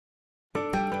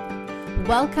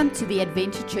Welcome to the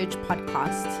Adventure Church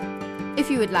podcast.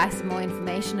 If you would like some more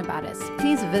information about us,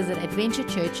 please visit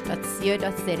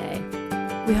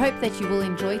adventurechurch.co.za. We hope that you will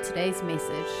enjoy today's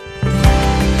message.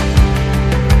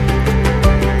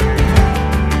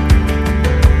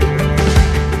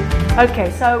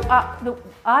 Okay, so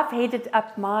I've headed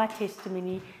up my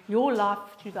testimony, your life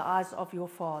through the eyes of your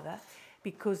Father,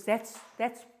 because that's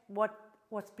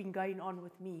what's been going on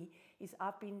with me. Is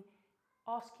I've been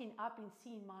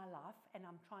seeing my life, and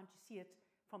I'm trying to see it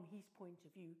from His point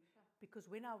of view. Because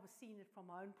when I was seeing it from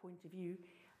my own point of view,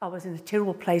 I was in a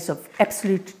terrible place of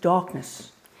absolute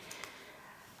darkness.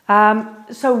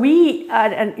 So we,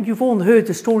 and you've all heard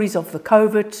the stories of the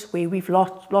COVID, where we've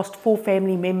lost 4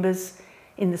 family members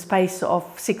in the space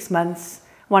of 6 months.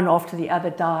 One after the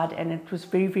other died, and it was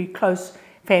very, very close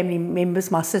family members.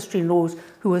 My sister-in-laws,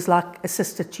 who was like a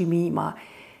sister to me, my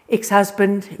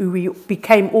ex-husband, who we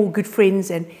became all good friends,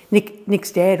 and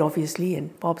Nick's dad, obviously,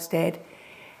 and Bob's dad,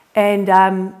 and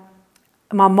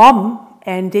my mom,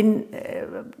 and then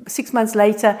 6 months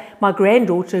later, my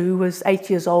granddaughter, who was 8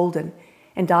 years old and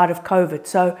died of COVID.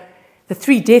 So the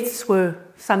 3 deaths were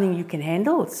something you can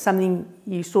handle. It's something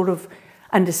you sort of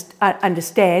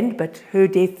understand, but her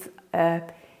death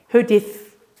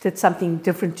did something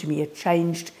different to me. It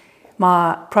changed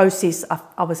my process.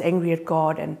 I was angry at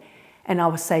God, and I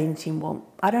was saying to Him, well,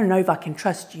 I don't know if I can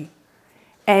trust You.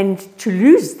 And to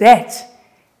lose that,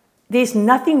 there's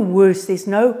nothing worse. There's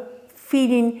no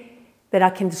feeling that I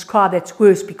can describe that's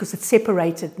worse, because it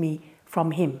separated me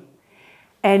from Him.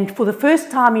 And for the first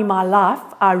time in my life,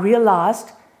 I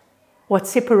realized what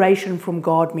separation from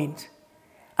God meant.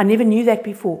 I never knew that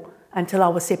before until I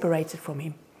was separated from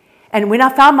Him. And when I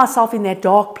found myself in that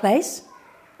dark place,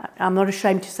 I'm not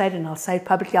ashamed to say it, and I'll say it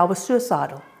publicly, I was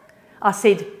suicidal. I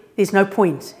said, there's no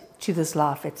point to this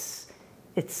life.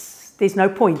 There's no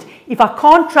point. If I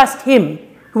can't trust Him,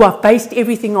 who I've based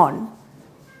everything on,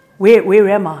 where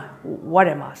am I? What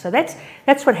am I? So that's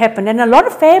what happened. And a lot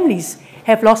of families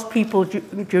have lost people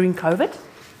during COVID.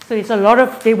 So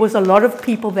there was a lot of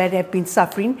people that have been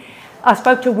suffering. I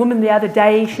spoke to a woman the other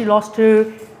day. She lost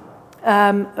her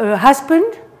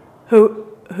husband,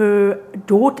 her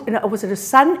daughter, was it a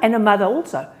son and a mother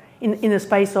also, in the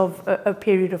space of a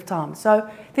period of time. So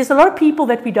there's a lot of people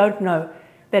that we don't know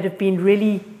that have been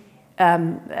really,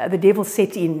 the devil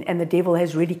set in, and the devil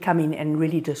has really come in and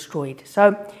really destroyed.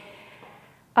 So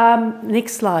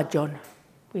next slide, John.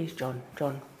 Where's John?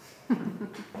 John.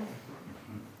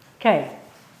 Okay.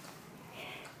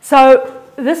 So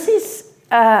this is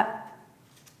a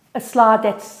slide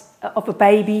that's of a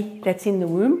baby that's in the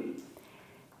womb.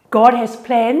 God has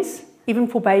plans, even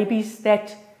for babies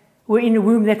that were in the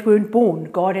womb that weren't born.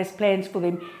 God has plans for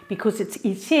them, because it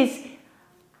says,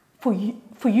 for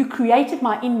you created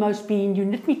my inmost being, you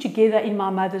knit me together in my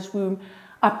mother's womb.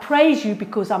 I praise You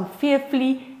because I'm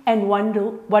fearfully and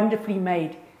wonderfully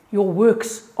made. Your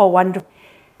works are wonderful.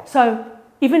 So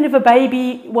even if a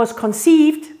baby was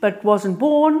conceived but wasn't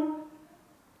born,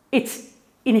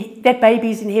 that baby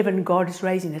is in heaven. God is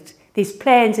raising it. There's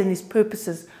plans and there's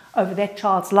purposes over that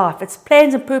child's life. It's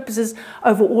plans and purposes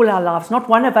over all our lives. Not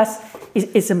one of us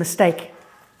is a mistake.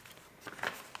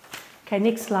 Okay,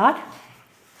 next slide.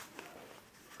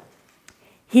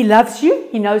 He loves you.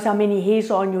 He knows how many hairs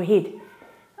are on your head.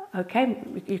 Okay,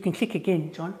 you can click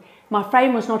again, John. My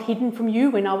frame was not hidden from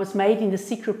You when I was made in the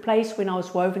secret place, when I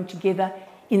was woven together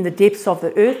in the depths of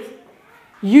the earth.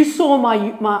 You saw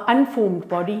my unformed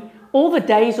body. All the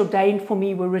days ordained for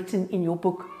me were written in Your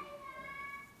book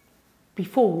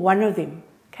before one of them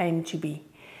came to be.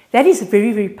 That is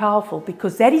very, very powerful,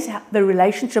 because that is the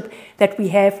relationship that we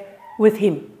have with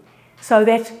Him. So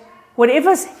that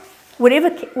whatever's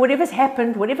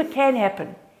happened, whatever can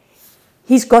happen,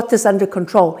 He's got this under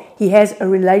control. He has a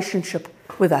relationship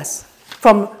with us.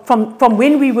 From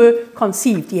when we were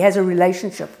conceived, He has a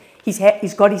relationship. He's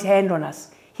got His hand on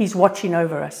us. He's watching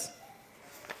over us.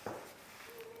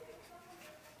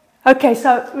 Okay,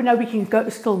 so we can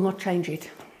still not change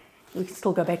it. We can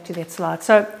still go back to that slide.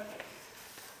 So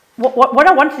what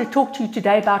I wanted to talk to you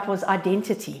today about was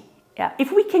identity. Yeah,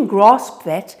 if we can grasp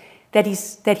that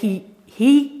He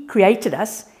created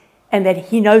us, and that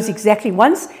He knows exactly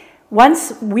once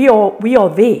we are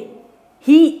there,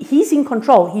 He's in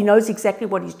control. He knows exactly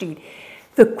what He's doing.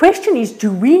 The question is, do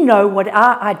we know what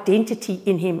our identity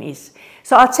in Him is?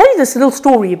 So I'll tell you this little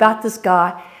story about this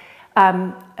guy.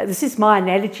 This is my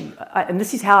analogy, and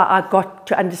this is how I got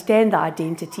to understand the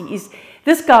identity. Is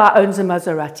this guy owns a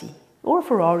Maserati, or a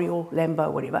Ferrari, or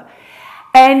Lambo, whatever.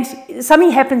 And something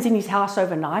happens in his house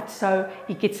overnight, so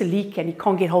he gets a leak and he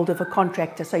can't get hold of a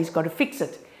contractor, so he's got to fix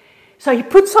it. So he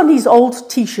puts on his old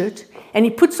T-shirt and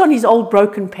he puts on his old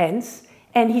broken pants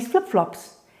and his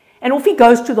flip-flops. And off he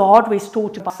goes to the hardware store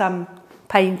to buy some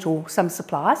paint or some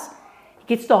supplies.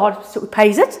 He gets the hardware store,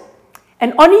 pays it.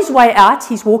 And on his way out,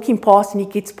 he's walking past and he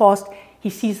gets past, he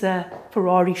sees a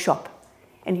Ferrari shop.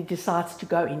 And he decides to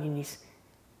go in his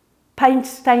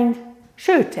paint-stained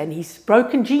shirt and his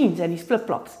broken jeans and his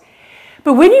flip-flops.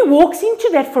 But when he walks into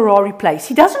that Ferrari place,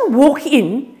 he doesn't walk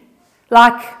in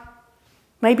like,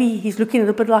 maybe he's looking a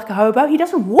little bit like a hobo. He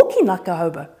doesn't walk in like a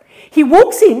hobo. He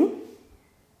walks in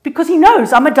because he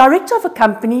knows, I'm a director of a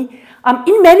company, I'm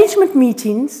in management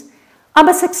meetings, I'm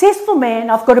a successful man,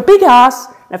 I've got a big house,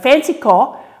 and a fancy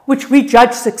car, which we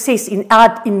judge success in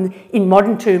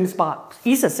modern terms by.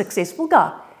 He's a successful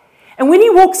guy. And when he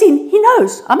walks in, he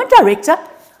knows, I'm a director,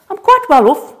 I'm quite well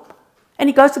off. And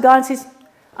he goes to the guy and says,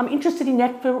 I'm interested in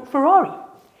that Ferrari.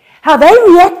 How they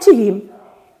react to him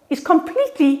is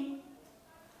completely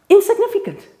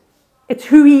insignificant. It's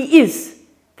who he is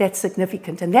that's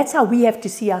significant. And that's how we have to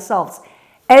see ourselves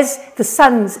as the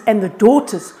sons and the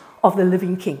daughters of the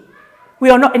living King. We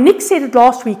are not, and Nick said it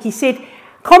last week, he said,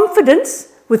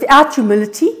 confidence without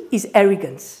humility is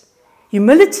arrogance.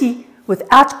 Humility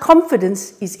without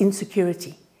confidence is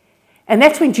insecurity. And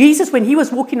that's when Jesus, when he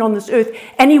was walking on this earth,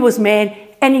 and he was man,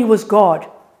 and he was God,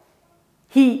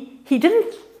 he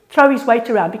didn't throw his weight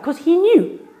around because he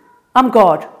knew, I'm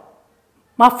God.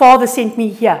 My Father sent me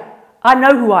here. I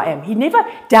know who I am. He never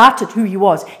doubted who he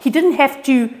was. He didn't have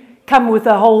to come with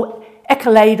a whole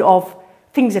accolade of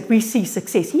things that we see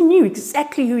success. He knew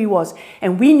exactly who he was,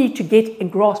 and we need to get and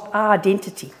grasp our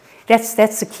identity. That's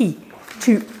the key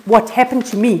to what happened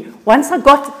to me. Once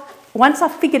I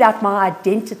figured out my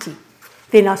identity,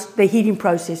 then the healing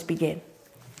process began.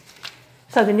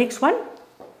 So the next one,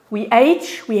 we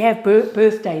age, we have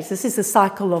birthdays. This is the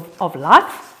cycle of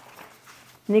life.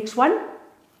 Next one,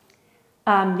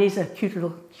 there's a cute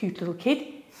little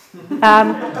kid.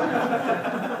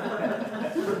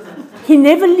 He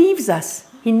never leaves us.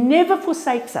 He never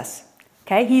forsakes us.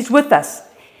 Okay, he's with us.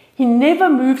 He never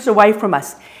moves away from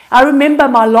us. I remember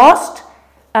my last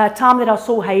time that I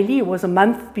saw Hayley, it was a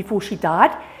month before she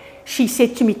died. She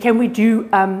said to me, can we do,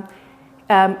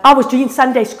 I was doing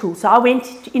Sunday school, so I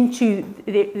went into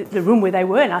the room where they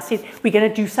were, and I said, we're going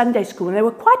to do Sunday school, and they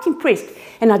were quite impressed.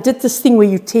 And I did this thing where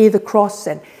you tear the cross,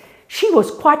 and she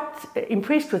was quite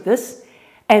impressed with this.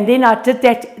 And then I did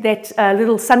that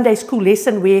little Sunday school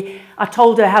lesson where I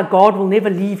told her how God will never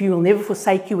leave you, will never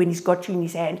forsake you when he's got you in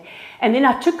his hand. And then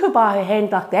I took her by her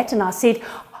hand like that, and I said,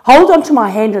 hold on to my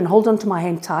hand and hold on to my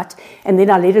hand tight. And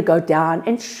then I let her go down,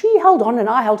 and she held on and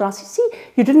I held on. I said, see,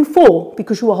 you didn't fall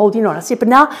because you were holding on. I said, but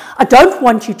now I don't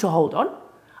want you to hold on.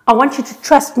 I want you to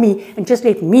trust me and just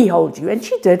let me hold you. And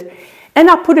she did. And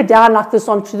I put her down like this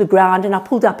onto the ground, and I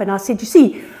pulled up and I said, you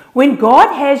see, when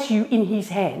God has you in his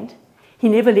hand, he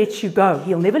never lets you go.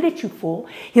 He'll never let you fall.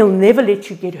 He'll never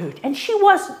let you get hurt. And she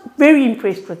was very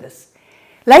impressed with this.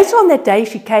 Later on that day,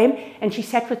 she came and she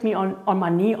sat with me on my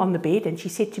knee on the bed, and she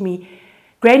said to me,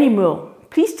 Granny Merle,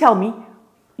 please tell me,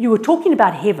 you were talking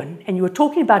about heaven and you were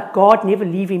talking about God never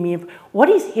leaving me. What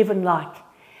is heaven like?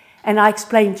 And I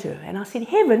explained to her, and I said,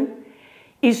 heaven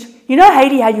is, you know,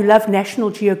 Hayley, how you love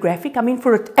National Geographic? I mean,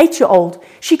 for an 8-year-old,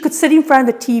 she could sit in front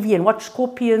of the TV and watch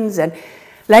scorpions and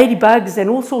ladybugs and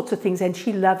all sorts of things, and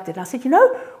she loved it. I said, you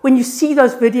know, when you see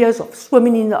those videos of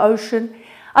swimming in the ocean,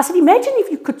 I said, imagine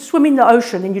if you could swim in the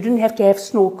ocean and you didn't have to have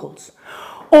snorkels.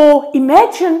 Or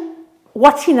imagine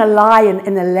watching a lion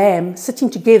and a lamb sitting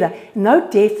together, no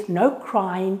death, no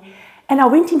crying. And I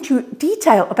went into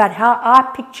detail about how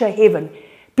I picture heaven,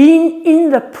 being in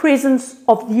the presence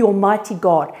of the Almighty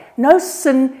God. No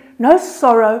sin, no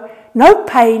sorrow, no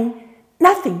pain,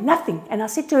 nothing. And I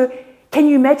said to her, can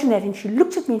you imagine that? And she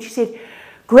looked at me and she said,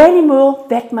 Granny Merle,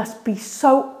 that must be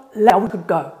so loud we could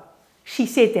go. She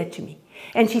said that to me.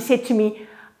 And she said to me,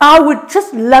 I would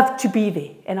just love to be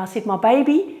there. And I said, my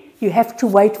baby, you have to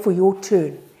wait for your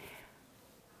turn.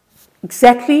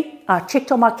 Exactly, I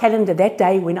checked on my calendar that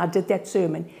day when I did that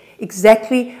sermon.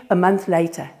 Exactly a month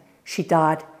later, she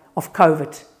died of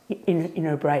COVID in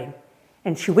her brain.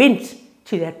 And she went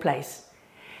to that place.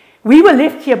 We were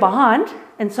left here behind,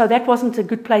 and so that wasn't a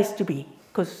good place to be,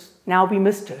 because now we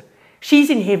missed her.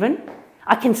 She's in heaven.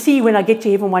 I can see when I get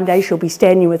to heaven one day, she'll be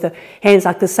standing with her hands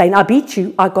like this saying, I beat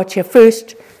you, I got you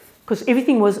first, because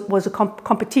everything was a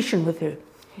competition with her.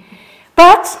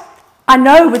 But I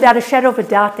know without a shadow of a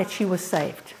doubt that she was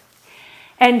saved.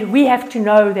 And we have to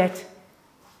know that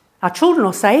our children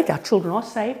are saved. Our children are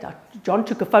saved. John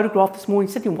took a photograph this morning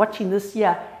sitting watching this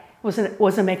here. It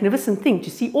was a magnificent thing to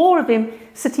see all of them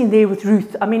sitting there with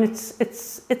Ruth. I mean,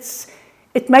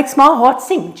 it makes my heart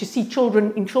sing to see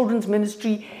children in children's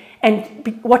ministry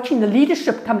watching the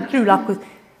leadership come through, like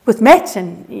with Matt,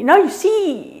 and you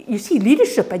see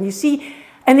leadership,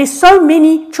 and there's so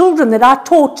many children that I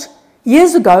taught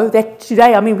years ago that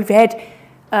today, we've had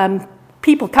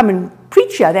people come and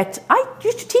preach here that I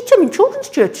used to teach them in children's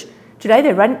church. Today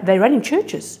they run in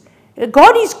churches.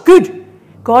 God is good.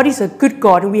 God is a good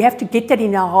God, and we have to get that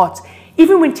in our hearts.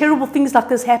 Even when terrible things like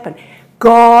this happen,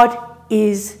 God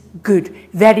is good.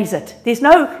 That is it. There's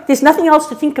nothing else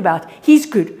to think about. He's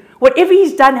good. Whatever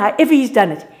He's done, however He's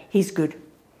done it, He's good.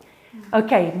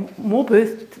 Okay, more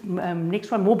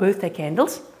birthday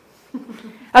candles.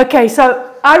 Okay,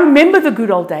 so I remember the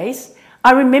good old days.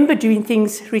 I remember doing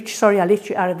things. Rich, sorry, I left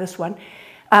you out of this one.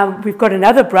 We've got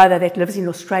another brother that lives in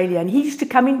Australia, and he used to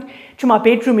come in to my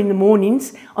bedroom in the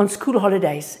mornings on school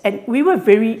holidays, and we were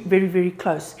very, very, very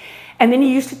close. And then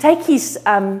he used to take his,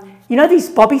 these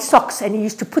bobby socks, and he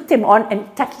used to put them on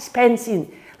and tuck his pants in,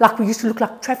 like we used to look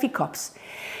like traffic cops.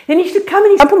 Then he used to come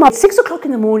and jump on my 6 o'clock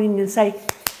in the morning and say,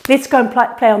 let's go and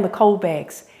play on the coal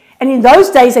bags. And in those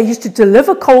days, they used to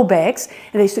deliver coal bags,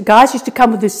 and guys used to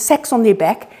come with their sacks on their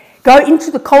back, go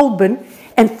into the coal bin,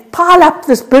 and pile up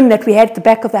this bin that we had at the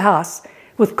back of the house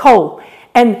with coal.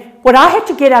 And what I had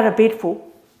to get out of bed for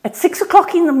at 6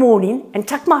 o'clock in the morning and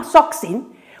tuck my socks in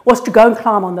was to go and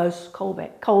climb on those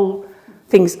coal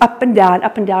things, up and down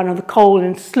on the coal,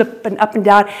 and slip and up and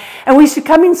down. And we used to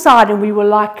come inside and we were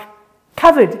like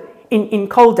covered in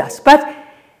coal dust. But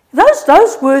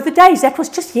those were the days. That was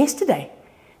just yesterday.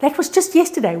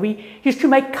 We used to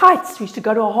make kites. We used to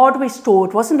go to a hardware store.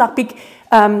 It wasn't like big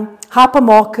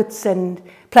hypermarkets and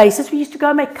places. We used to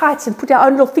go make kites and put our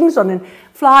own little things on and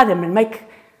fly them and make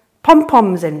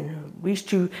pom-poms. And we used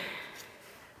to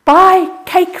buy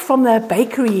cake from the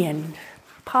bakery and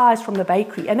pies from the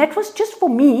bakery. And that was just for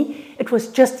me. It was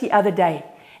just the other day.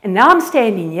 And now I'm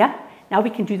standing here. Now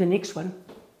we can do the next one.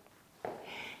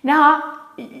 Now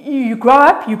you grow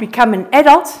up, you become an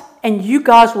adult, and you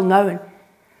guys will know, and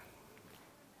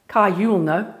Kai, you will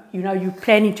know. You're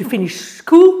planning to finish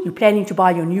school. You're planning to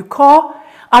buy your new car.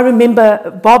 I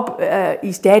remember Bob,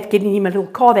 his dad, getting him a little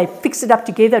car. They fixed it up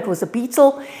together. It was a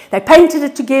Beetle. They painted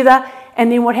it together.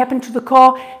 And then what happened to the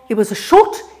car? There was a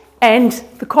short, and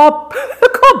the car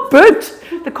burnt.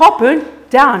 The car burnt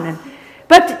down.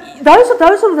 But those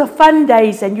are the fun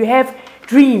days, and you have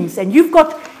dreams, and you've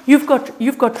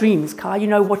got dreams, Kai. You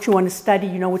know what you want to study.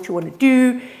 You know what you want to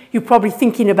do. You're probably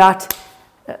thinking about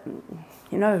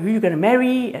who you're going to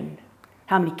marry and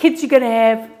how many kids you're going to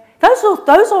have.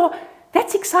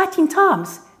 That's exciting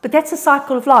times, but that's a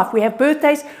cycle of life. We have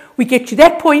birthdays, we get to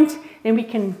that point, then we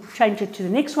can change it to the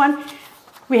next one.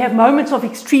 We have moments of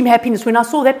extreme happiness. When I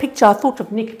saw that picture, I thought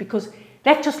of Nick, because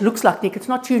that just looks like Nick. It's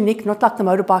not you, Nick, not like the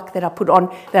motorbike that I put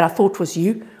on that I thought was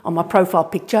you on my profile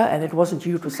picture, and it wasn't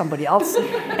you, it was somebody else.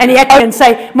 And he had to go and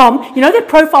say, Mom, that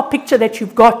profile picture that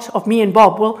you've got of me and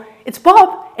Bob? Well, it's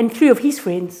Bob and 3 of his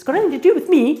friends. It's got nothing to do with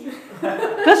me.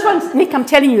 This one's Nick, I'm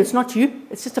telling you, it's not you.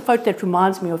 It's just a photo that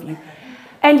reminds me of you.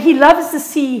 And he loves the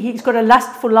sea. He's got a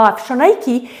lust for life.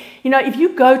 Shanaiki, if you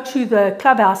go to the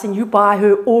clubhouse and you buy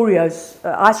her Oreos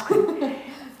ice cream,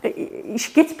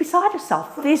 she gets beside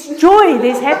herself. There's joy,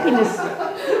 there's happiness.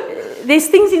 There's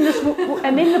things in this,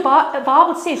 and then the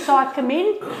Bible says, so I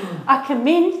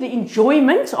commend the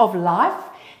enjoyment of life,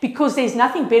 because there's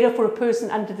nothing better for a person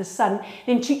under the sun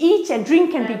than to eat and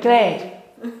drink and be glad.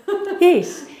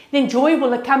 Yes. Then joy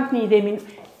will accompany them in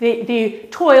their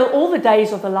toil all the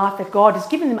days of the life that God has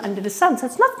given them under the sun. So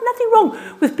it's nothing wrong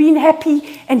with being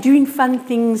happy and doing fun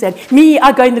things. And me,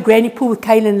 I go in the granny pool with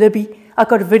Kayla and Libby. I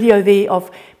got a video there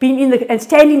of being and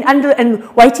standing under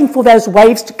and waiting for those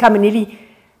waves to come and nearly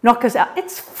knock us out.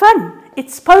 It's fun.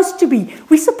 It's supposed to be.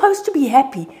 We're supposed to be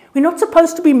happy. We're not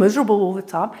supposed to be miserable all the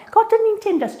time. God didn't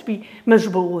intend us to be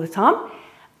miserable all the time.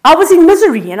 I was in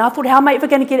misery, and I thought, how am I ever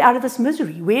going to get out of this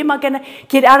misery? Where am I going to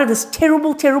get out of this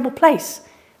terrible, terrible place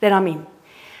that I'm in?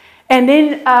 And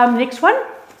then next one.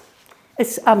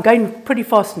 I'm going pretty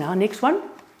fast now. Next one.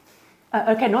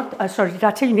 Sorry, did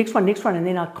I tell you next one, and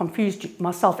then I confused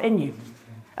myself and you.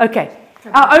 Okay.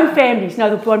 Our own families. No,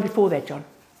 the one before that, John.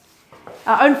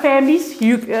 Our own families,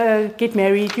 you get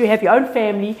married, you have your own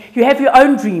family, you have your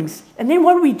own dreams. And then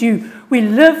what do? We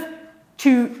live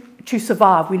to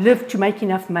survive. We live to make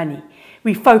enough money.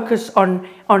 We focus on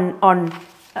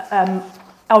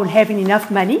having enough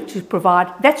money to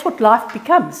provide. That's what life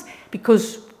becomes,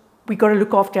 because we got to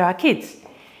look after our kids.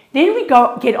 Then we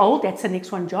get old. That's the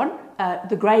next one, John.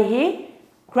 The grey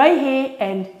hair,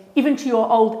 and even to your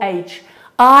old age.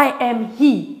 I am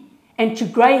He, and to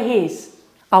grey hairs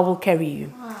I will carry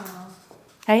you. Wow.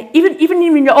 Okay? Even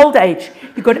in your old age,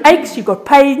 you've got aches, you've got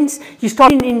pains, you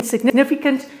start being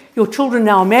insignificant, Your children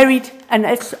now are married, and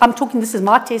I'm talking, this is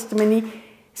my testimony.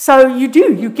 So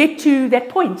you get to that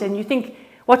point and you think,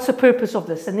 what's the purpose of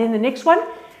this? And then the next one,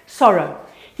 sorrow.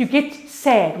 You get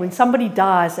sad when somebody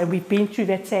dies, and we've been through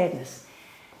that sadness.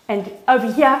 And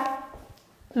over here,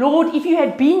 Lord, if you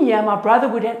had been here, my brother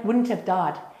wouldn't have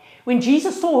died. When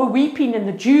Jesus saw her weeping and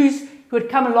the Jews who had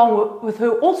come along with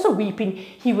her also weeping,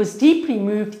 he was deeply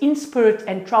moved in spirit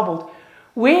and troubled.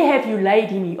 Where have you laid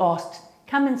him? He asked.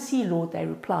 Come and see, Lord, they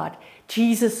replied.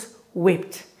 Jesus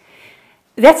wept.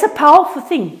 That's a powerful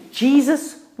thing.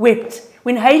 Jesus wept.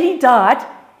 When Haley died,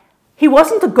 he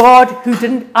wasn't a God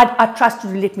who I trust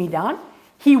you to let me down.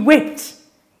 He wept.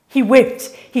 He wept.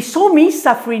 He saw me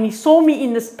suffering. He saw me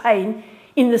in this pain,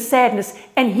 in the sadness,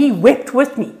 and he wept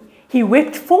with me. He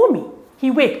wept for me. He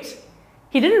wept.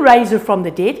 He didn't raise her from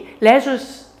the dead.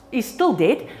 Lazarus is still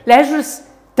dead. Lazarus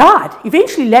died.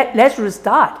 Eventually, Lazarus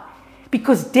died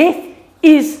because death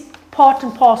is part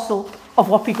and parcel of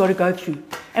what we've got to go through.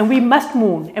 And we must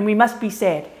mourn and we must be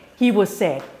sad. He was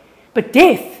sad. But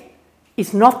death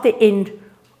is not the end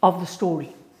of the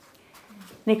story.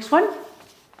 Next one.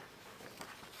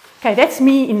 Okay, that's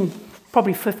me in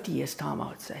probably 50 years' time, I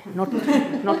would say.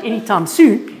 Not anytime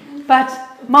soon. But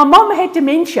my mom had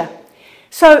dementia.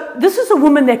 So this is a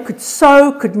woman that could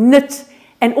sew, could knit,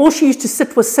 and all she used to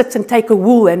sit and take a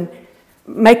wool and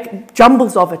make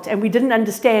jumbles of it. And we didn't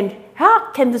understand,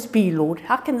 how can this be, Lord?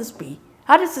 How can this be?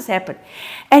 How does this happen?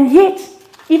 And yet,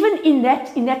 even in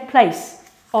that place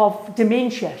of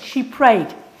dementia, she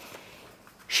prayed.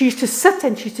 She used to sit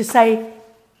and she used to say,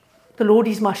 the Lord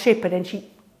is my shepherd. And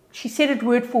she said it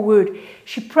word for word.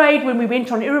 She prayed when we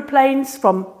went on aeroplanes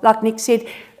from, like Nick said,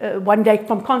 one day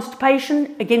from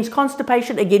constipation,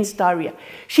 against diarrhea.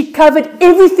 She covered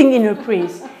everything in her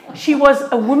prayers. She was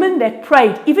a woman that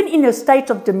prayed. Even in her state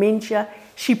of dementia,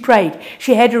 she prayed.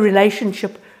 She had a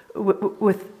relationship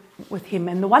with him.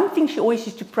 And the one thing she always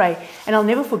used to pray, and I'll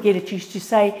never forget it, she used to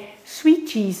say, sweet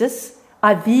Jesus,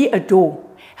 I thee adore.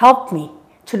 Help me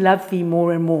to love thee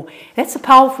more and more. That's a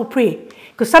powerful prayer.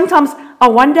 Because sometimes I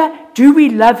wonder, do we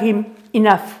love him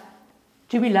enough?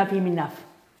 Do we love him enough?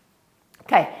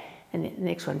 Okay, and the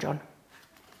next one, John.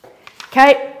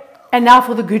 Okay, and now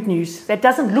for the good news. That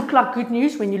doesn't look like good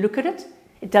news when you look at it.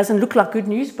 It doesn't look like good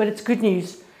news, but it's good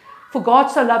news. For God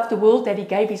so loved the world that he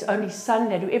gave his only Son,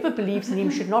 that whoever believes in him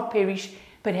should not perish,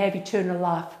 but have eternal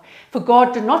life. For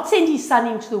God did not send his Son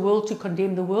into the world to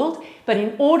condemn the world, but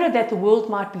in order that the world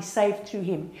might be saved through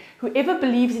him. Whoever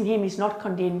believes in him is not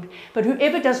condemned, but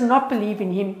whoever does not believe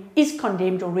in him is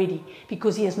condemned already,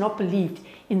 because he has not believed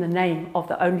in the name of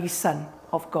the only Son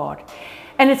of God.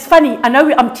 And it's funny, I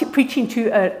know I'm preaching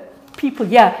to people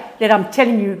here that I'm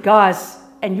telling you guys,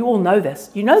 and you all know this.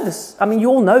 You know this. I mean, you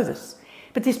all know this.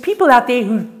 But there's people out there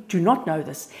who do not know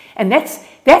this. And that's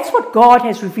what God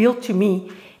has revealed to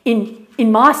me in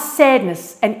my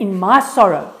sadness and in my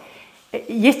sorrow.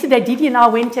 Yesterday, Didi and I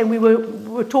went and we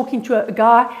were talking to a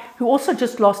guy who also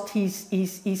just lost his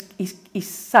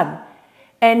son.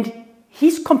 And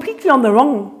he's completely on the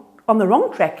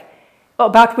wrong track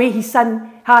about where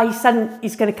how his son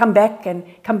is going to come back.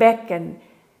 And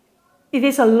it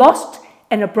is a lost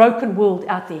and a broken world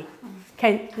out there.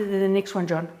 Okay, the next one,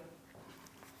 John.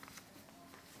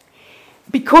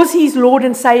 Because he's Lord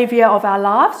and Savior of our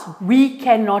lives, we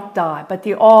cannot die. But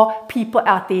there are people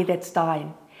out there that's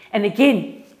dying. And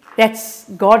again,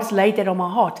 God's laid that on my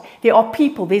heart. There are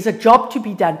people, there's a job to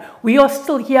be done. We are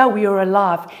still here, we are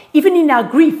alive. Even in our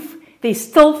grief, there's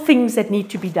still things that need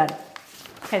to be done.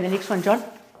 Okay, the next one, John.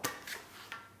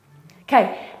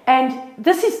 Okay, and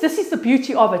this is the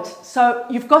beauty of it. So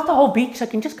you've got the whole beach. I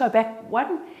can just go back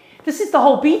one. This is the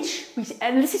whole beach,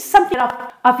 and this is something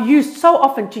that I've used so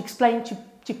often to explain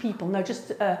to people, just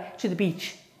to the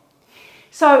beach.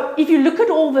 So if you look at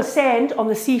all the sand on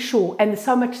the seashore, and there's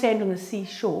so much sand on the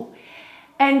seashore,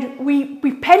 and we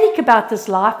panic about this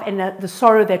life and the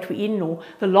sorrow that we're in, or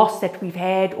the loss that we've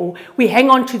had, or we hang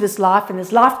on to this life, and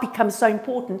this life becomes so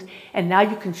important, and now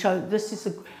you can show this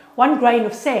is one grain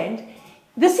of sand.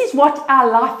 This is what our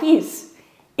life is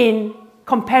in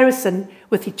comparison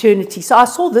with eternity. So I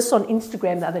saw this on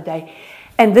Instagram the other day,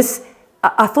 and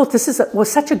I thought this was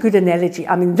such a good analogy.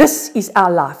 I mean, this is our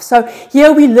life. So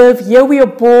here we live, here we are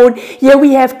born, here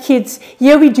we have kids,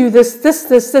 here we do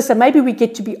this, and maybe we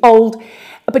get to be old.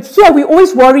 But here we're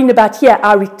always worrying about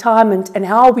our retirement and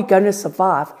how are we going to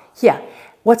survive here.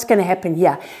 What's going to happen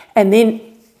here? And then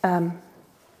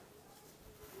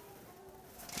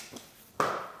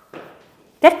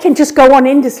that can just go on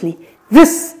endlessly.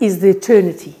 This is the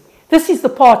eternity. This is the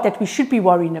part that we should be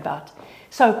worrying about.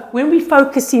 So when we're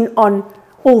focusing on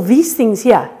all these things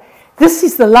here, this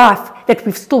is the life that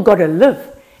we've still got to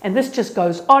live. And this just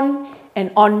goes on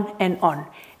and on and on.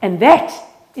 And that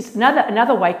is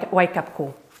another wake-up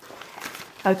call.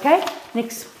 Okay,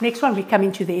 next one, we're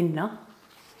coming to the end now.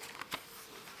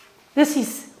 This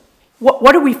is,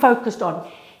 what are we focused on?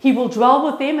 He will dwell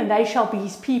with them, and they shall be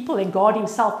his people, and God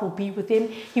himself will be with them.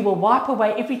 He will wipe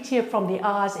away every tear from their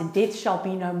eyes, and death shall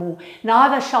be no more.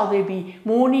 Neither shall there be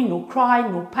mourning, nor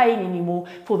crying, nor pain anymore,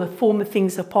 for the former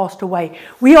things have passed away.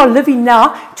 We are living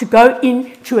now to go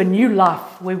into a new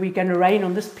life, where we're going to reign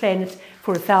on this planet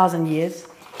for 1,000 years.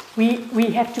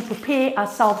 We have to prepare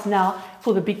ourselves now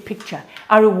for the big picture.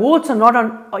 Our rewards are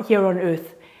not here on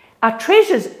earth. Our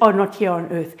treasures are not here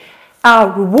on earth.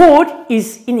 Our reward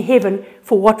is in heaven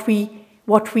for what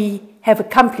we have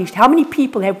accomplished. How many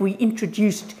people have we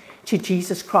introduced to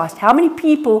Jesus Christ? How many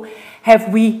people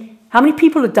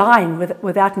are dying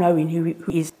without knowing who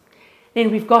he is? Then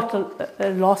we've got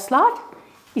the last slide.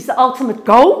 It's the ultimate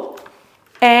goal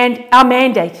and our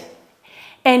mandate.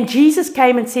 And Jesus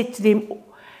came and said to them,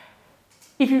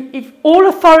 if all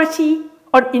authority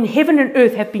in heaven and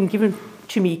earth have been given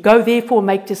to me, go therefore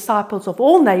make disciples of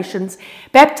all nations,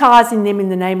 baptizing them in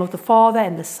the name of the Father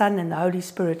and the Son and the Holy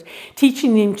Spirit,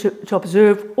 teaching them to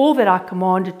observe all that I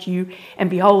commanded you, and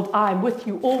behold, I am with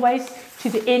you always to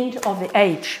the end of the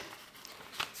age.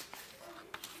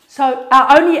 So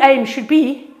our only aim should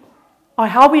be on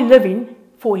how we're living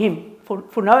for him,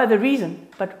 for no other reason,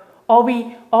 but are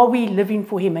we living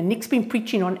for him? And Nick's been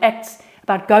preaching on Acts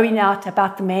about going out,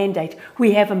 about the mandate.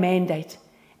 We have a mandate,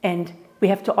 and we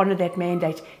have to honor that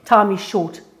mandate. Time is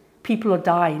short. People are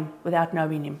dying without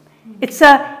knowing him. It's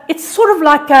sort of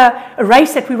like a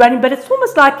race that we're running, but it's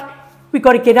almost like we've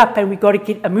got to get up and we've got to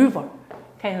get a move on.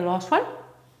 Okay, the last one.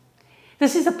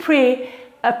 This is a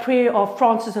prayer of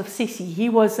Francis of Assisi. He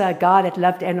was a guy that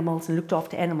loved animals and looked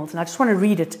after animals, and I just want to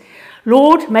read it.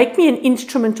 Lord, make me an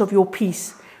instrument of your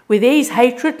peace. Where there is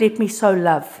hatred, let me sow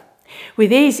love. Where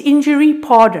there is injury,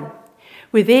 pardon.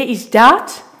 Where there is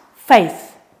doubt, faith.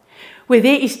 Where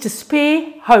there is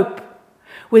despair, hope.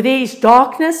 Where there is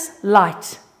darkness,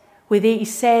 light. Where there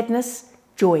is sadness,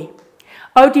 joy.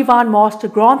 O divine Master,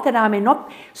 grant that I may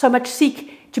not so much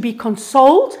seek to be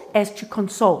consoled as to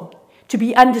console, to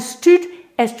be understood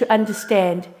as to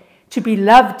understand, to be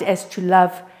loved as to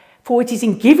love. For it is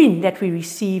in giving that we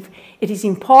receive, it is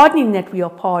in pardoning that we are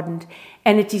pardoned,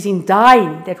 and it is in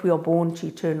dying that we are born to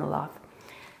eternal life.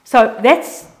 So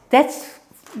that's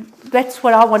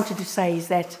what I wanted to say, is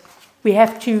that we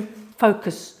have to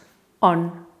focus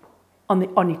on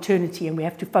eternity, and we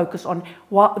have to focus on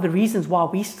the reasons why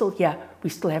we're still here.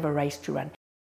 We still have a race to run.